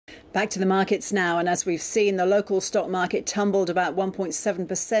Back to the markets now, and as we've seen, the local stock market tumbled about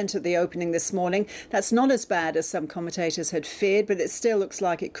 1.7% at the opening this morning. That's not as bad as some commentators had feared, but it still looks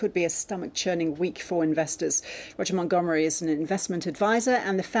like it could be a stomach-churning week for investors. Roger Montgomery is an investment advisor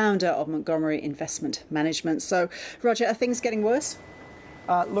and the founder of Montgomery Investment Management. So, Roger, are things getting worse?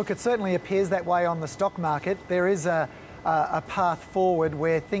 Look, it certainly appears that way on the stock market. There is a path forward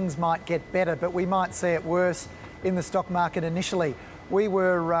where things might get better, but we might see it worse in the stock market initially. We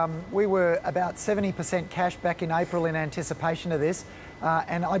were about 70% cash back in April in anticipation of this,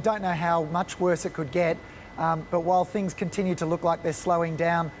 and I don't know how much worse it could get, but while things continue to look like they're slowing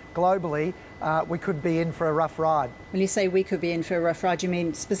down globally, we could be in for a rough ride. When you say we could be in for a rough ride, you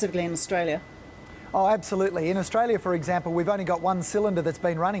mean specifically in Australia? Oh, absolutely. In Australia, for example, we've only got one cylinder that's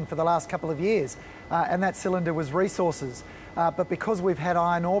been running for the last couple of years, and that cylinder was resources. But because we've had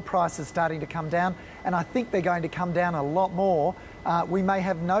iron ore prices starting to come down, and I think they're going to come down a lot more, we may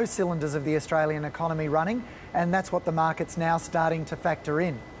have no cylinders of the Australian economy running, and that's what the market's now starting to factor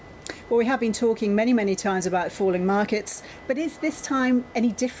in. Well, we have been talking many times about falling markets, but is this time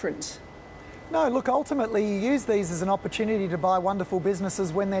any different? No, look, ultimately you use these as an opportunity to buy wonderful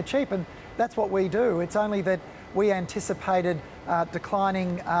businesses when they're cheap, and that's what we do. It's only that we anticipated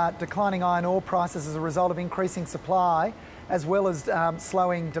declining iron ore prices as a result of increasing supply, as well as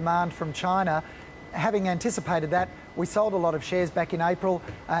slowing demand from China. Having anticipated that, we sold a lot of shares back in April,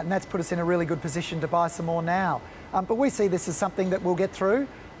 and that's put us in a really good position to buy some more now. But we see this as something that we'll get through,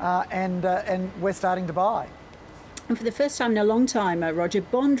 and we're starting to buy. And for the first time in a long time, Roger,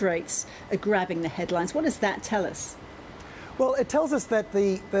 bond rates are grabbing the headlines. What does that tell us? Well, it tells us that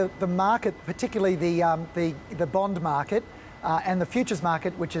the market, particularly the bond market and the futures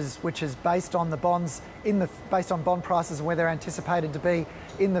market, which is based on the bonds based on bond prices and where they're anticipated to be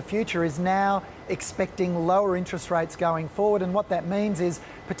in the future, is now expecting lower interest rates going forward. And what that means is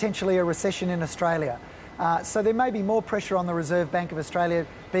potentially a recession in Australia. So there may be more pressure on the Reserve Bank of Australia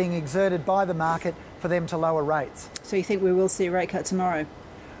being exerted by the market for them to lower rates. So you think we will see a rate cut tomorrow?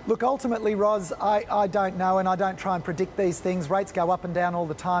 Look, ultimately, Roz, I don't know, and I don't try and predict these things. Rates go up and down all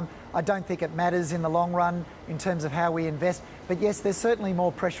the time. I don't think it matters in the long run in terms of how we invest. But yes, there's certainly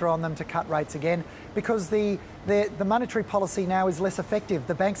more pressure on them to cut rates again, because the monetary policy now is less effective.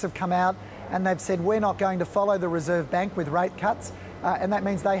 The banks have come out and they've said we're not going to follow the Reserve Bank with rate cuts, and that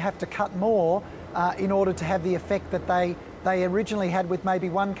means they have to cut more in order to have the effect that they originally had with maybe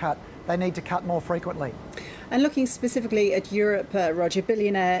one cut. They need to cut more frequently. And looking specifically at Europe, Roger,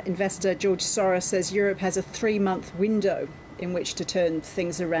 billionaire investor George Soros says Europe has a 3-month window in which to turn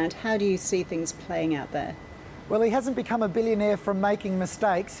things around. How do you see things playing out there? Well, he hasn't become a billionaire from making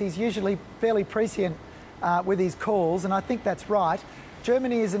mistakes. He's usually fairly prescient with his calls, and I think that's right.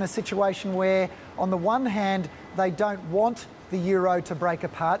 Germany is in a situation where, on the one hand, they don't want the euro to break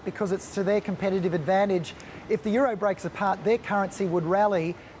apart because it's to their competitive advantage. If the euro breaks apart, their currency would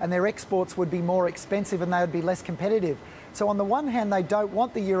rally and their exports would be more expensive and they would be less competitive. So on the one hand, they don't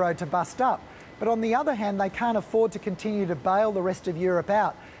want the euro to bust up, but on the other hand, they can't afford to continue to bail the rest of Europe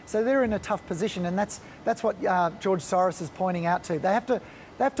out. So they're in a tough position, and that's what George Soros is pointing out to. They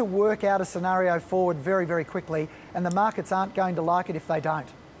have to work out a scenario forward very quickly, and the markets aren't going to like it if they don't.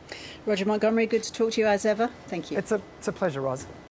 Roger Montgomery, good to talk to you as ever. Thank you. It's a pleasure, Roz.